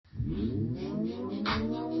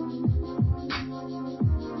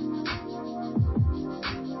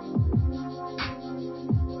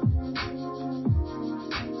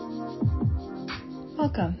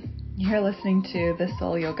You're listening to the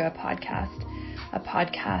Soul Yoga Podcast, a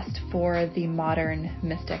podcast for the modern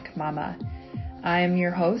mystic mama. I am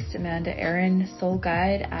your host, Amanda Aaron, Soul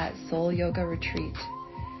Guide at Soul Yoga Retreat.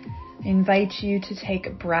 I invite you to take a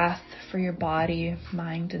breath for your body,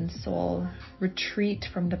 mind, and soul. Retreat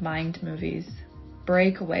from the mind movies.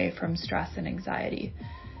 Break away from stress and anxiety.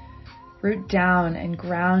 Root down and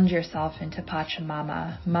ground yourself into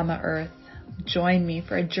Pachamama, Mama Earth. Join me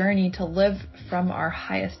for a journey to live from our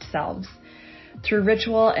highest selves. Through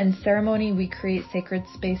ritual and ceremony, we create sacred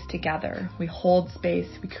space together. We hold space.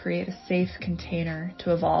 We create a safe container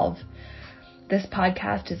to evolve. This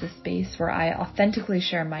podcast is a space where I authentically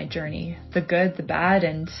share my journey, the good, the bad,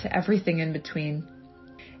 and everything in between.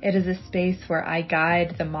 It is a space where I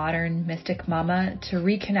guide the modern mystic mama to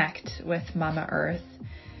reconnect with Mama Earth.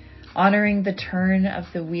 Honoring the turn of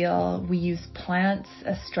the wheel, we use plants,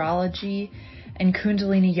 astrology, and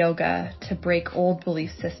Kundalini yoga to break old belief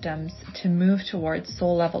systems to move towards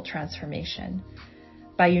soul-level transformation.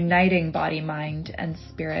 By uniting body, mind, and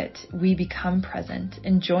spirit, we become present,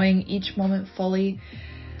 enjoying each moment fully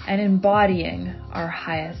and embodying our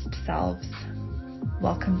highest selves.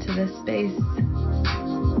 Welcome to this space.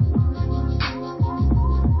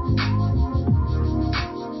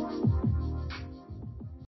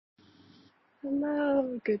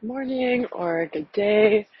 Hello, good morning or good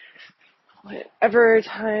day, whatever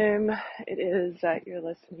time it is that you're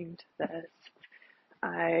listening to this.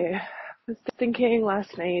 I was thinking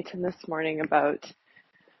last night and this morning about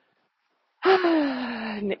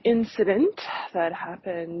an incident that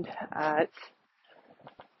happened at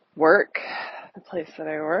work, the place that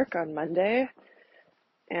I work, on Monday,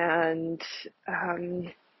 and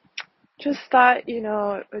just thought,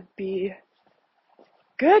 it would be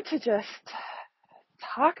good to just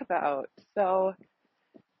talk about. So,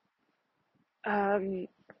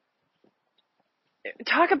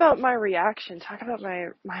 talk about my reaction, talk about my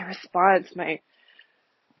response, my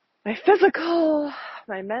physical,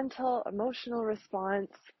 my mental, emotional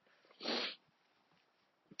response.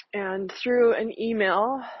 And through an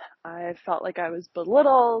email, I felt like I was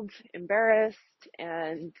belittled, embarrassed,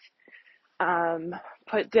 and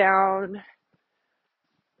put down.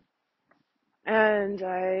 And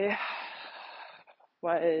I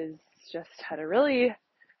had a really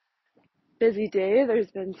busy day. There's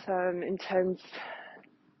been some intense,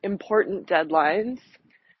 important deadlines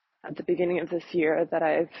at the beginning of this year that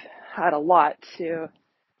I've had a lot to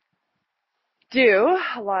do,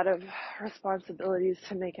 a lot of responsibilities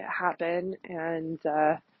to make it happen, and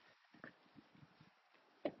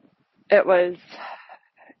it was,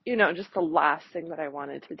 just the last thing that I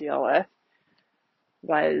wanted to deal with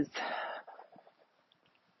was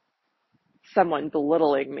someone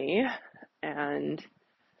belittling me, and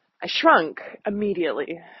I shrunk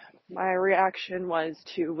immediately. My reaction was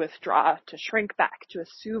to withdraw, to shrink back, to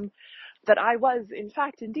assume that I was, in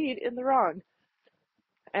fact, indeed, in the wrong.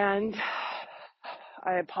 And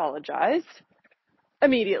I apologized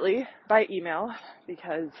immediately by email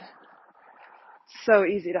because it's so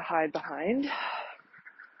easy to hide behind.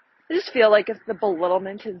 I just feel like if the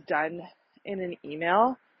belittlement is done in an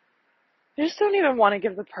email, I just don't even want to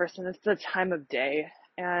give the person the time of day.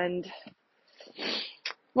 And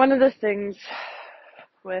one of the things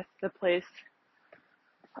with the place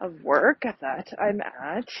of work that I'm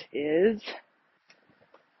at is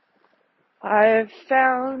I've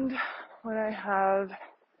found when I have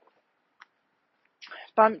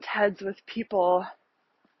bumped heads with people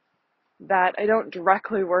that I don't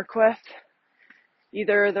directly work with,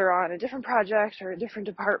 either they're on a different project or a different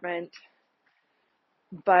department,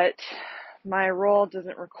 but my role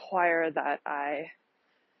doesn't require that I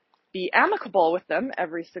be amicable with them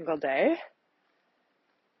every single day.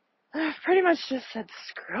 I've pretty much just said,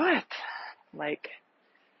 screw it. I'm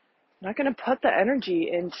not going to put the energy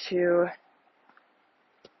into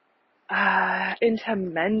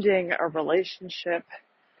mending a relationship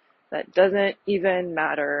that doesn't even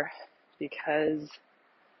matter because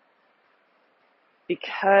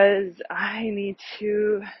I need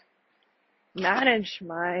to manage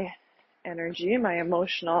my energy, my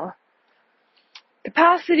emotional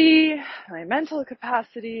capacity, my mental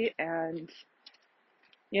capacity, and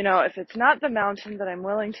if it's not the mountain that I'm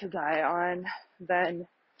willing to die on, then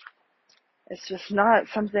it's just not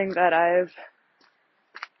something that I've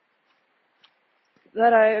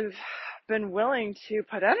been willing to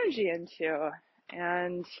put energy into.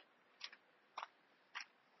 And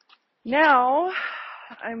now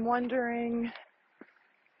I'm wondering,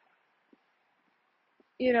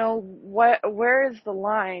 where is the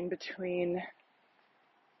line between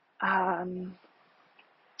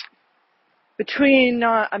between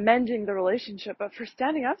not amending the relationship, but for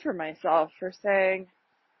standing up for myself, for saying,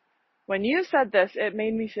 when you said this, it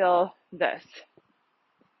made me feel this.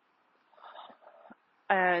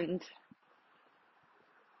 And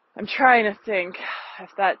I'm trying to think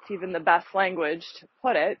if that's even the best language to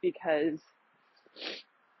put it, because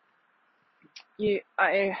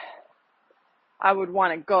I would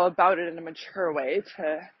want to go about it in a mature way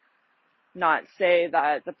to not say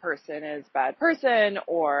that the person is a bad person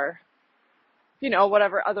or,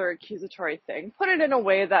 whatever other accusatory thing. Put it in a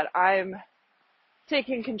way that I'm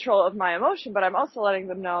taking control of my emotion, but I'm also letting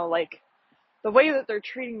them know, like, the way that they're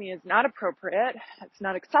treating me is not appropriate. It's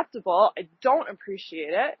not acceptable. I don't appreciate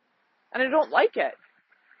it, and I don't like it.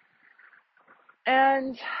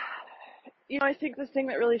 And, I think the thing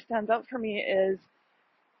that really stands out for me is,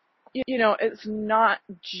 it's not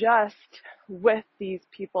just with these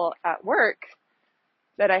people at work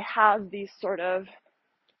that I have these sort of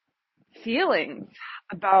feelings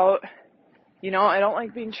about, I don't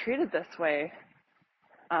like being treated this way.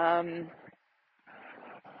 I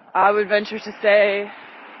would venture to say,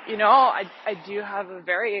 I do have a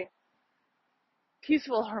very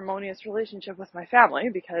peaceful, harmonious relationship with my family,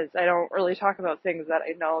 because I don't really talk about things that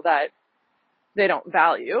I know that they don't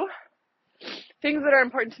value. Things that are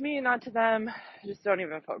important to me, not to them, I just don't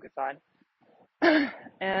even focus on.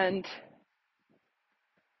 And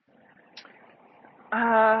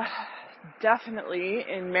definitely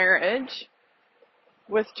in marriage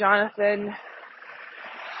with Jonathan,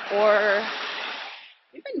 or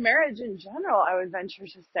even marriage in general, I would venture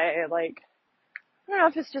to say, like, I don't know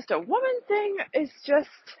if it's just a woman thing, it's just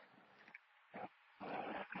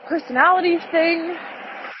a personality thing,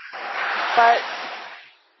 but,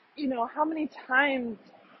 how many times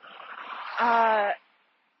as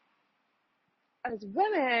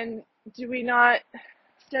women do we not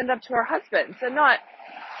stand up to our husbands, and not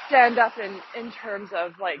stand up in terms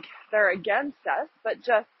of, like, they're against us, but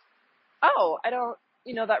just, I don't,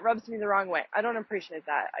 that rubs me the wrong way. I don't appreciate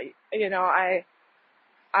that.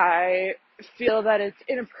 I feel that it's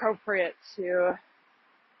inappropriate to,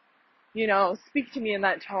 speak to me in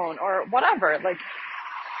that tone, or whatever. Like,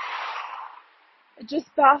 it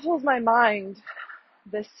just baffles my mind,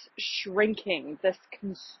 this shrinking, this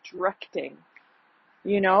constricting,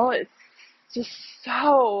 it's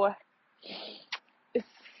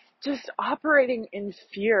just operating in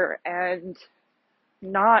fear and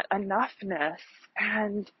not enoughness.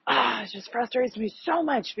 And it just frustrates me so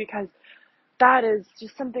much, because that is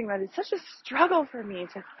just something that is such a struggle for me,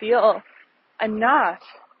 to feel enough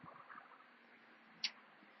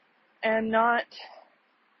and not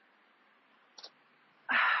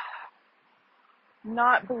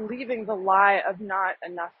believing the lie of not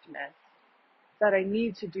enoughness, that I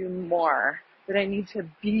need to do more, that I need to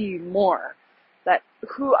be more, that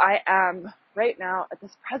who I am right now at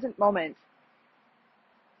this present moment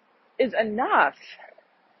is enough.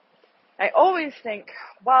 I always think,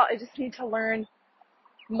 well, I just need to learn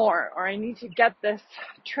more, or I need to get this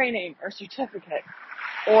training or certificate,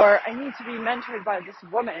 or I need to be mentored by this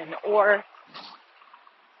woman, or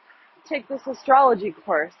take this astrology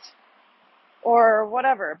course, or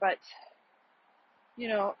whatever. But,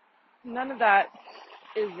 none of that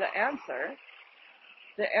is the answer.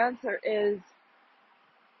 The answer is,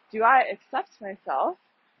 do I accept myself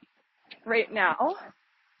right now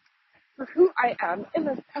for who I am in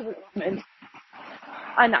this present moment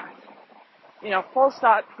enough? Full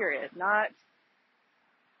stop, period. Not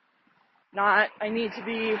I need to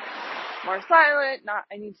be more silent, not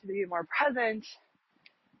I need to be more present.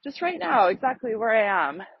 Just right now, exactly where I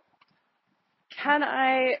am. Can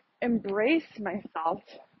I embrace myself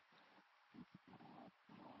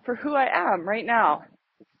for who I am right now?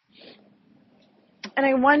 And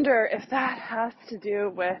I wonder if that has to do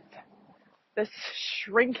with this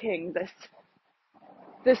shrinking,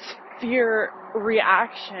 this fear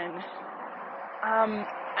reaction,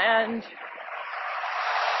 and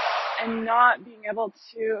not being able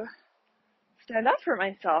to stand up for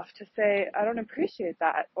myself, to say, I don't appreciate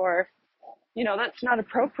that, or, that's not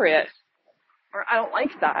appropriate, or I don't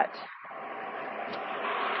like that.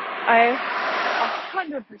 I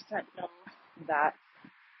 100% know that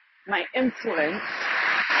my influence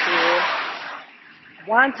to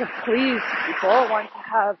want to please people, want to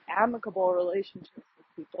have amicable relationships with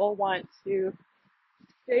people, want to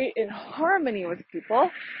stay in harmony with people,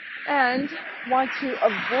 and want to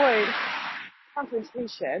avoid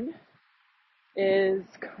confrontation is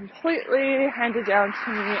completely handed down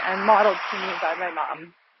to me and modeled to me by my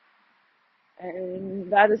mom.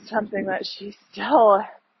 And that is something that she still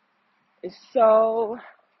is so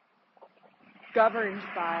governed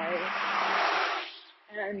by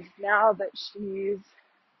And now that she's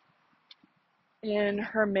in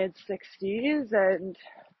her mid-60s and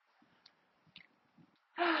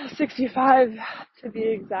 65 to be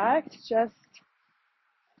exact, just,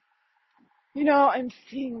 I'm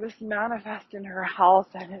seeing this manifest in her health,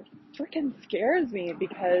 and it freaking scares me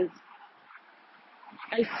because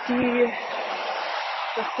I see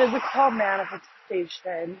the physical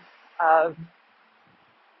manifestation of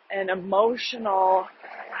an emotional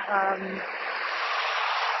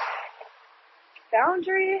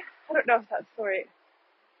boundary. I don't know if that's the right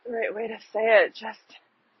way to say it. Just,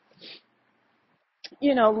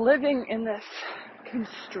 living in this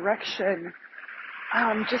constriction,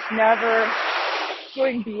 just never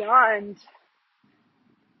going beyond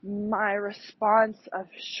my response of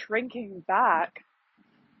shrinking back.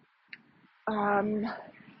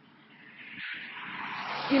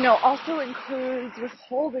 Also includes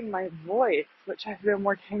withholding my voice, which I've been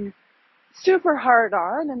working super hard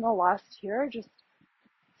on in the last year, just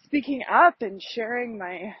speaking up and sharing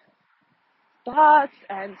my thoughts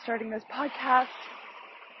and starting this podcast.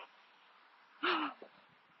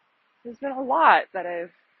 There's been a lot that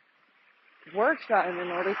I've worked on in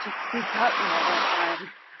order to speak up more and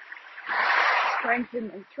strengthen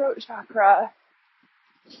my throat chakra.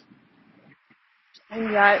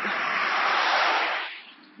 And yet,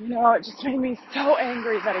 it just made me so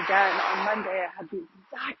angry that again, on Monday, I had the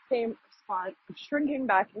exact same response of shrinking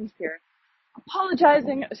back in fear,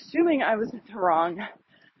 apologizing, assuming I was in the wrong,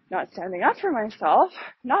 not standing up for myself,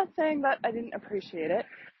 not saying that I didn't appreciate it.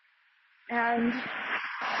 And,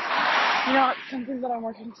 it's something that I'm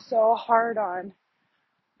working so hard on,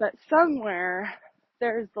 but somewhere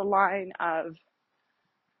there's the line of,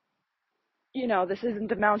 this isn't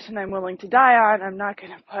the mountain I'm willing to die on. I'm not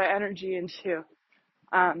going to put energy into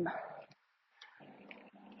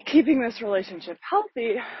keeping this relationship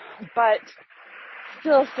healthy, but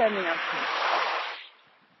still standing up for myself.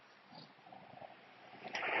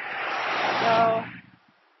 So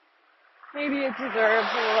maybe it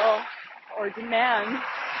deserves a little, or demands,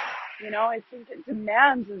 I think it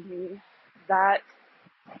demands of me that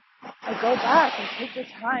I go back and take the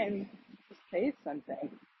time to say something,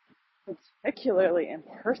 particularly in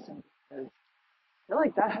person, because I feel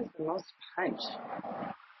like that has the most punch.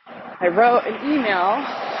 I wrote an email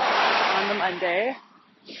on the Monday.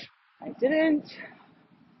 I didn't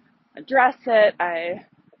address it. I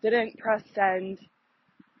didn't press send.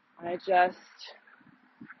 I just,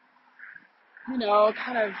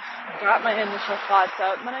 kind of got my initial thoughts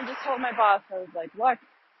out. And then I just told my boss, I was like, look,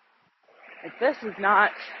 this is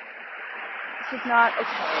not okay.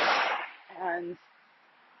 And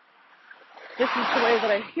this is the way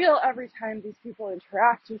that I feel every time these people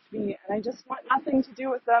interact with me. And I just want nothing to do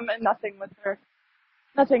with them and nothing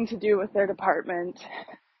to do with their department.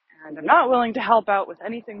 And I'm not willing to help out with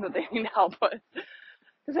anything that they need help with,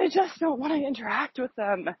 because I just don't want to interact with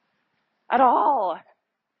them at all.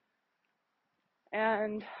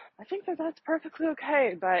 And I think that that's perfectly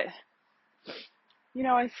okay, but,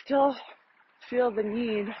 I still feel the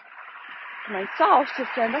need for myself to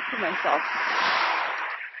stand up for myself.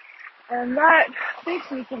 And that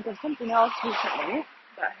makes me think of something else recently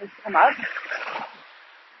that has come up,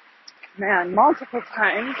 multiple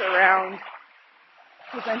times around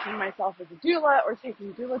presenting myself as a doula or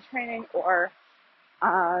taking doula training or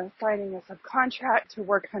signing a subcontract to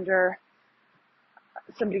work under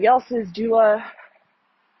somebody else's doula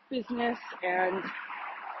business, and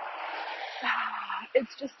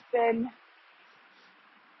it's just been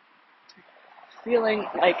feeling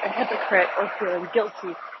like a hypocrite or feeling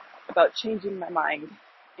guilty about changing my mind.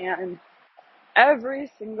 And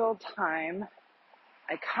every single time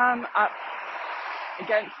I come up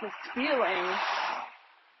against this feeling,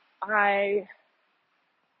 I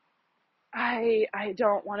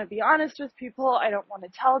don't want to be honest with people. I don't want to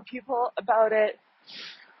tell people about it.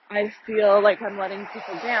 I feel like I'm letting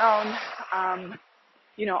people down.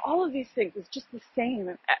 All of these things is just the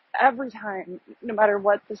same every time, no matter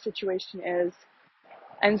what the situation is.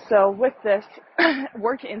 And so with this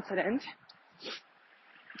work incident,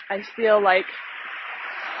 I feel like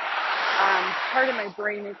part of my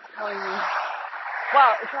brain is telling me,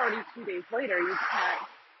 well, it's already 2 days later. You can't,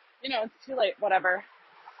 it's too late, whatever.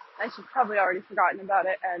 I should probably already forgotten about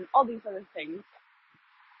it and all these other things.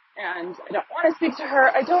 And I don't want to speak to her.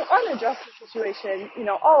 I don't want to address the situation.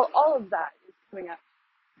 All of that is coming up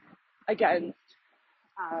against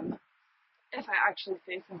if I actually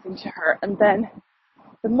say something to her. And then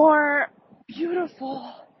the more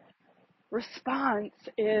beautiful response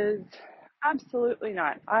is absolutely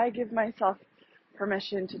not. I give myself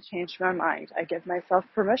permission to change my mind. I give myself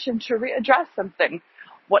permission to readdress something.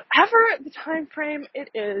 whatever the time frame it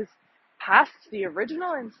is past the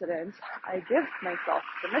original incident, I give myself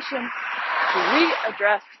permission to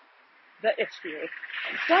readdress the issue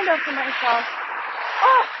and stand up for myself.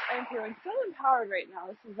 Oh, I'm feeling so empowered right now.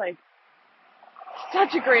 This is like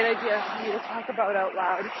such a great idea for me to talk about out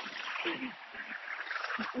loud.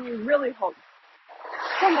 And I really hope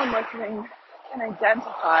someone listening can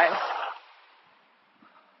identify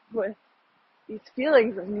with these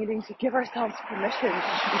feelings of needing to give ourselves permission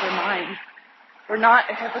to change our minds. We're not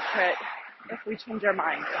a hypocrite if we change our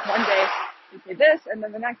minds. If one day we say this and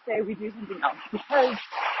then the next day we do something else. Because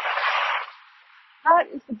that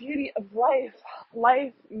is the beauty of life.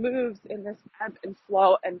 Life moves in this ebb and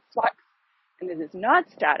flow and flux, and it is not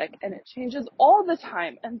static, and it changes all the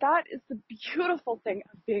time. And that is the beautiful thing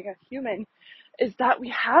of being a human, is that we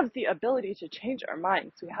have the ability to change our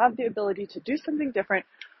minds. We have the ability to do something different,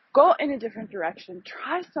 go in a different direction,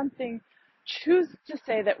 try something, choose to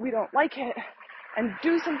say that we don't like it, and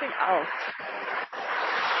do something else.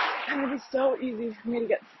 And it is so easy for me to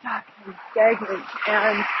get stuck and stagnant.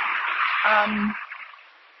 And,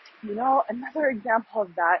 another example of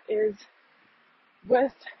that is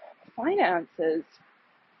with finances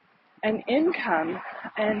and income.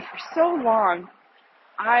 And for so long,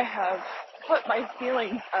 I have put my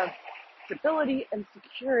feelings of stability and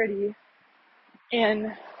security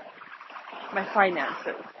in my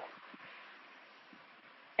finances.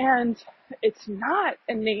 And it's not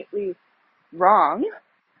innately wrong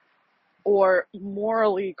or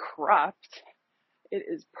morally corrupt. It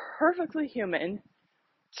is perfectly human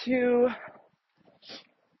to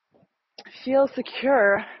feel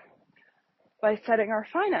secure by setting our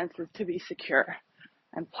finances to be secure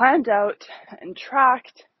and planned out and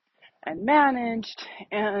tracked and managed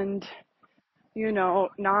and,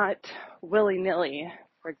 not willy-nilly,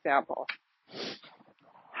 for example.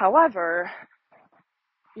 However,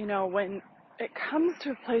 when it comes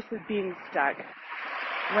to a place of being stuck,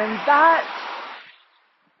 when that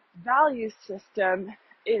value system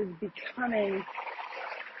is becoming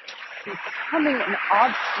an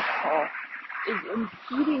obstacle, is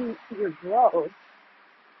impeding your growth,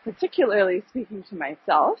 particularly speaking to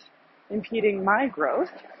myself, impeding my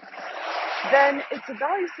growth, then it's a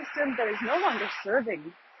value system that is no longer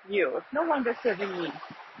serving you. It's no longer serving me.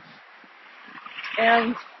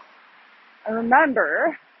 And I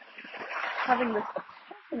remember having this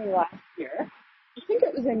epiphany last year. I think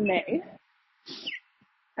it was in May.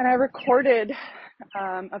 And I recorded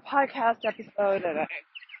a podcast episode, and I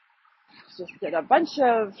just did a bunch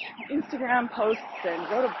of Instagram posts and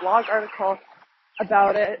wrote a blog article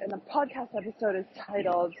about it. And the podcast episode is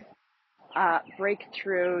titled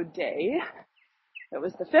Breakthrough Day. It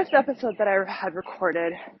was the 5th episode that I had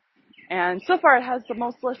recorded, and so far it has the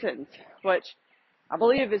most listens, which I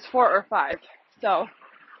believe is 4 or 5. So,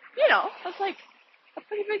 that's like a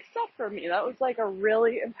pretty big stuff for me. That was like a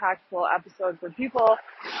really impactful episode for people.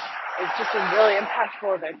 It was just a really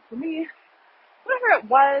impactful event for me. Whatever it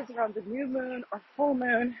was, around the new moon or full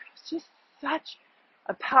moon, it was just such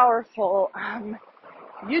a powerful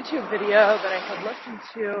YouTube video that I had listened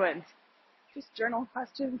to, and just journal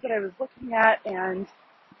questions that I was looking at, and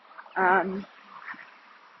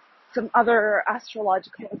some other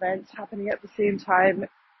astrological events happening at the same time.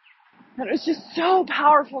 And it was just so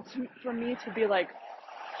powerful for me to be like,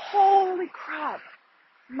 holy crap,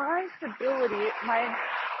 my stability, my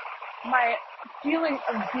feeling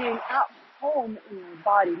of being at home in my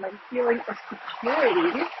body, my feeling of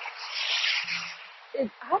security is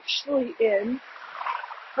actually in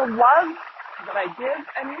the love that I give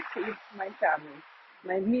and receive to my family,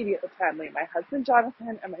 my immediate family, my husband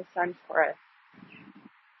Jonathan and my son Forrest.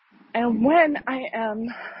 And when I am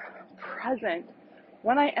present,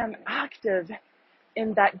 when I am active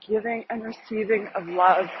in that giving and receiving of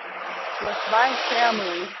love with my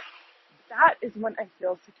family, that is when I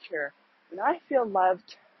feel secure. When I feel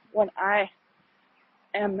loved, when I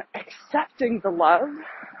am accepting the love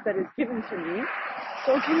that is given to me,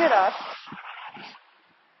 soaking it up,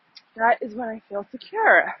 that is when I feel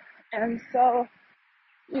secure. And so,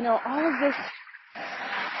 all of this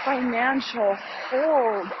financial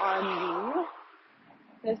hold on me,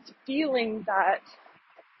 this feeling that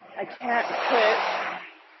I can't quit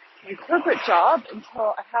my corporate job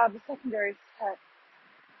until I have a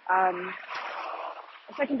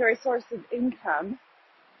secondary source of income,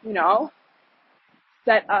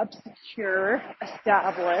 set up, secure,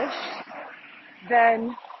 established,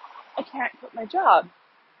 then I can't quit my job.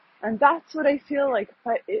 And that's what I feel like,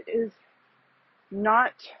 but it is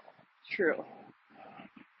not true.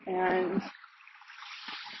 And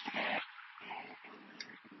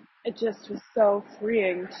it just was so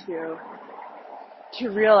freeing to to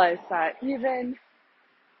realize that even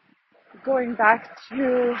going back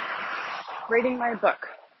to writing my book,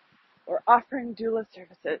 or offering doula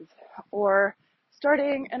services, or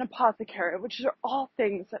starting an apothecary, which are all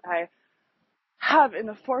things that I have in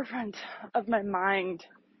the forefront of my mind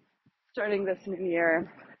starting this new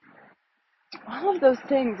year. All of those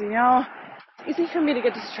things, it's easy for me to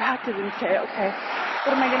get distracted and say, okay,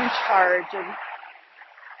 what am I going to charge? And,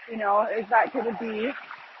 is that going to be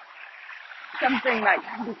something that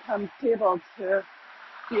can become stable to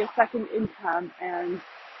be a second income? And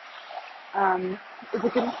is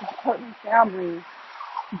it going to support my family?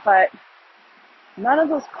 But none of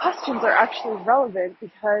those questions are actually relevant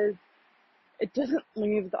because it doesn't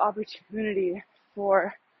leave the opportunity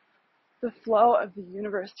for the flow of the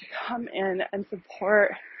universe to come in and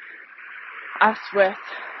support us with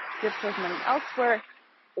gifts of money elsewhere,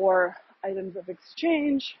 or items of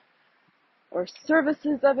exchange, or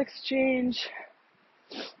services of exchange.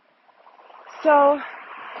 So,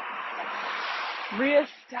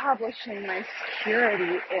 reestablishing my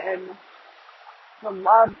security in the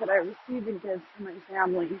love that I receive and give to my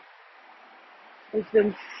family has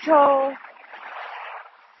been so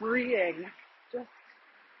freeing. Just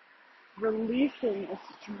releasing the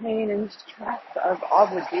strain and stress of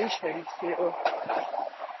obligation to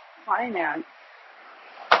finance.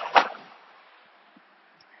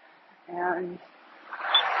 And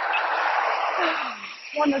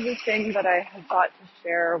one of the things that I had thought to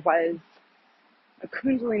share was a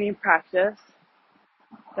Kundalini practice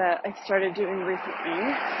that I started doing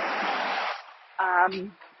recently.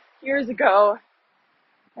 Years ago,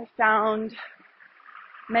 I found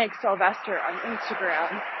Meg Sylvester on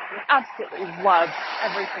Instagram. I absolutely love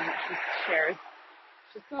everything that she shares.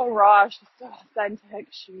 She's so raw, she's so authentic.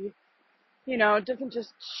 She, doesn't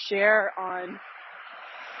just share on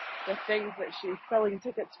the things that she's selling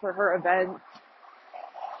tickets for her events.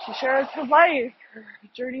 She shares her life, her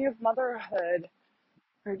journey of motherhood,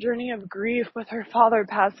 her journey of grief with her father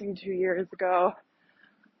passing 2 years ago.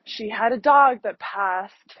 She had a dog that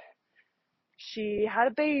passed. She had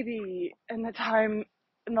a baby in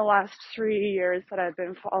the last 3 years that I've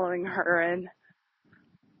been following her, and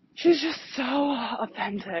she's just so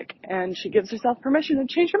authentic, and she gives herself permission to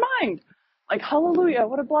change her mind. Like, hallelujah,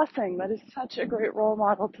 what a blessing. That is such a great role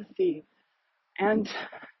model to see. And,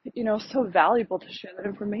 so valuable to share that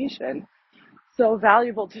information. So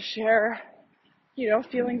valuable to share,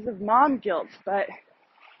 feelings of mom guilt, but,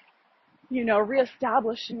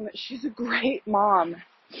 reestablishing that she's a great mom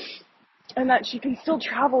and that she can still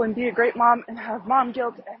travel and be a great mom and have mom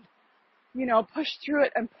guilt and, push through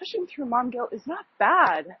it. And pushing through mom guilt is not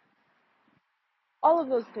bad. All of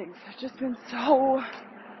those things have just been so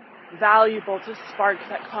valuable to spark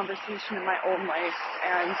that conversation in my own life.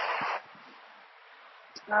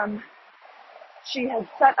 And she had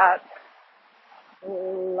set up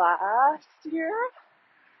last year,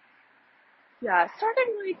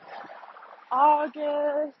 starting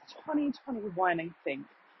August 2021, I think.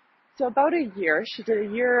 So about a year, she did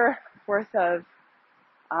a year worth of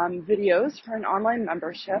videos for an online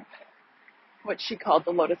membership, which she called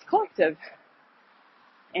the Lotus Collective.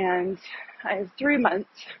 And I have 3 months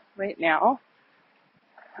right now.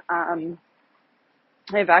 I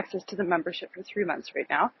have access to the membership for 3 months right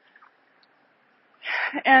now.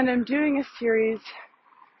 And I'm doing a series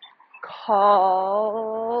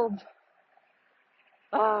called,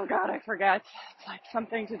 oh God, I forget. It's like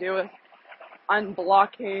something to do with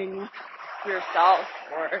unblocking yourself,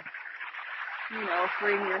 or,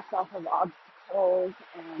 freeing yourself of obstacles.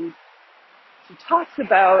 And she talks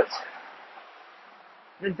about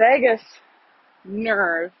the vagus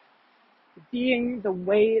nerve being the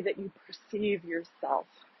way that you perceive yourself.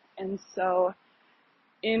 And so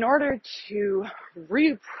in order to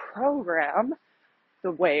reprogram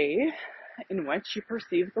the way in which you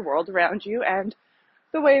perceive the world around you and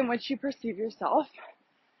the way in which you perceive yourself,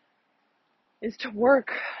 is to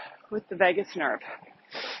work with the vagus nerve.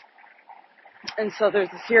 And so there's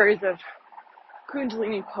a series of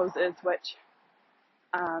Kundalini poses which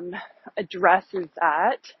addresses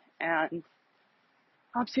that and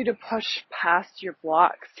helps you to push past your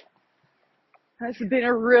blocks. And this has been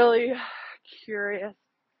a really curious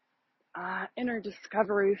inner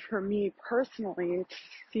discovery for me personally, to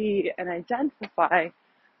see and identify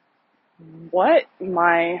what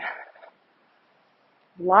my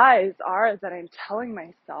lies are that I'm telling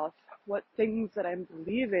myself, what things that I'm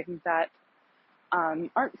believing that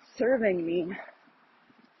aren't serving me,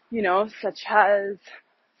 such as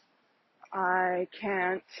I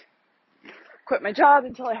can't quit my job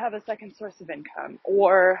until I have a second source of income,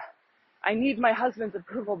 or I need my husband's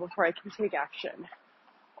approval before I can take action,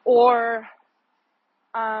 or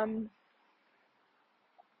Well,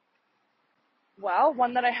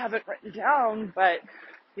 one that I haven't written down, but,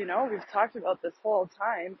 we've talked about this whole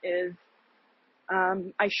time is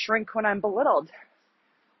I shrink when I'm belittled.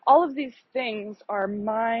 All of these things are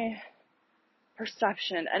my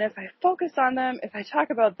perception, and if I focus on them, if I talk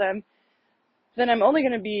about them, then I'm only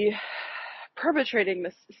going to be perpetrating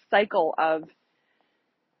this cycle of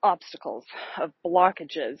obstacles, of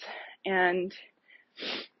blockages. And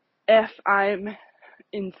if I'm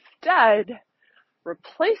instead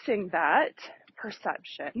replacing that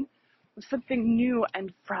perception with something new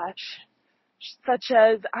and fresh, such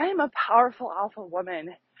as I am a powerful alpha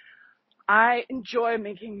woman, I enjoy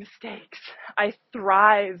making mistakes, I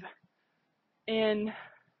thrive in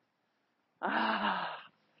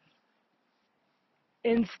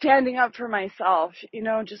standing up for myself,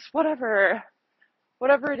 just whatever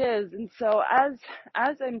it is. And so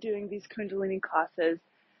as I'm doing these Kundalini classes,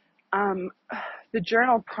 the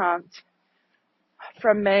journal prompt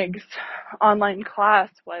from Meg's online class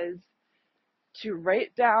was to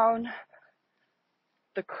write down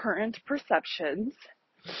the current perceptions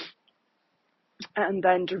and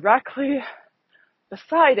then directly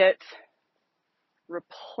beside it,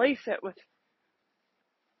 replace it with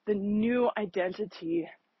the new identity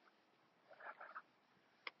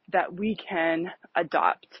that we can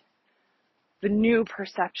adopt, the new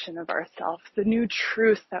perception of ourselves, the new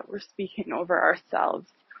truth that we're speaking over ourselves,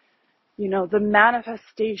 the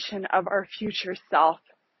manifestation of our future self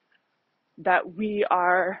that we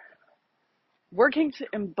are working to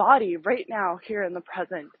embody right now here in the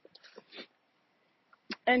present.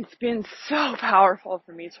 And it's been so powerful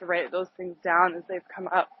for me to write those things down as they've come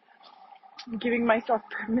up. I'm giving myself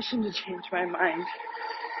permission to change my mind.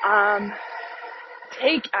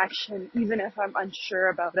 Take action even if I'm unsure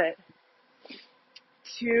about it.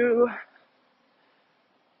 To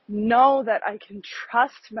know that I can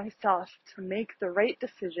trust myself to make the right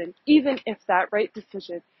decision, even if that right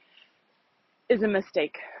decision is a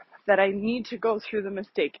mistake. That I need to go through the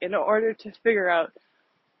mistake in order to figure out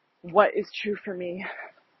what is true for me.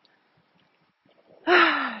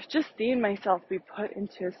 Just seeing myself be put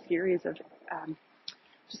into a series of,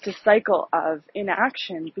 just a cycle of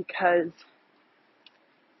inaction because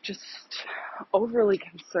just overly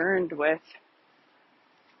concerned with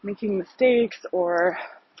making mistakes or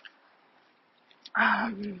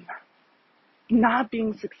not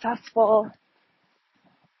being successful,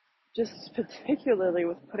 just particularly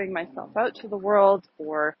with putting myself out to the world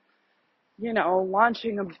or,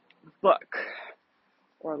 launching a book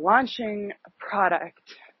or launching a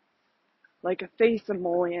product like a face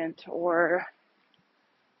emollient or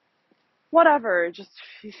whatever, just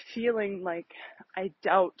feeling like I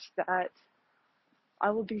doubt that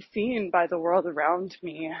I will be seen by the world around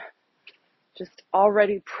me, just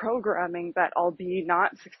already programming that I'll be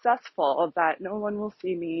not successful, that no one will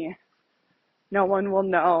see me, no one will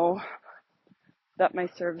know that my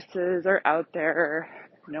services are out there,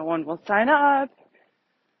 no one will sign up,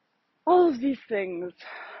 all of these things.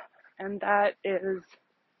 And that is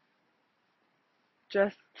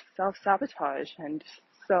just self-sabotage and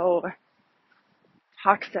so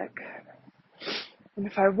toxic. And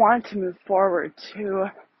if I want to move forward to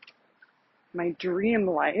my dream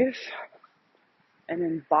life and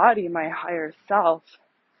embody my higher self,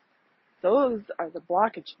 those are the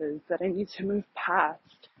blockages that I need to move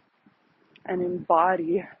past and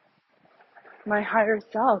embody my higher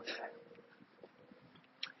self.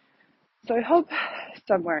 So I hope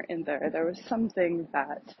somewhere in there was something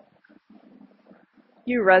that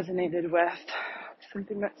you resonated with,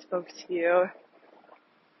 something that spoke to you.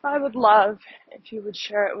 I would love if you would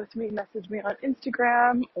share it with me, message me on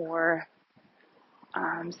Instagram or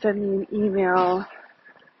send me an email.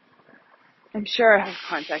 I'm sure I have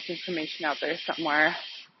contact information out there somewhere.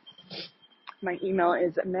 My email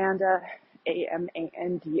is Amanda,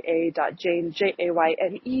 AMANDA.Jane,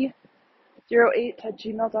 JAYNE 08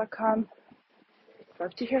 @gmail.com.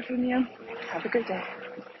 Love to hear from you. Have a great day.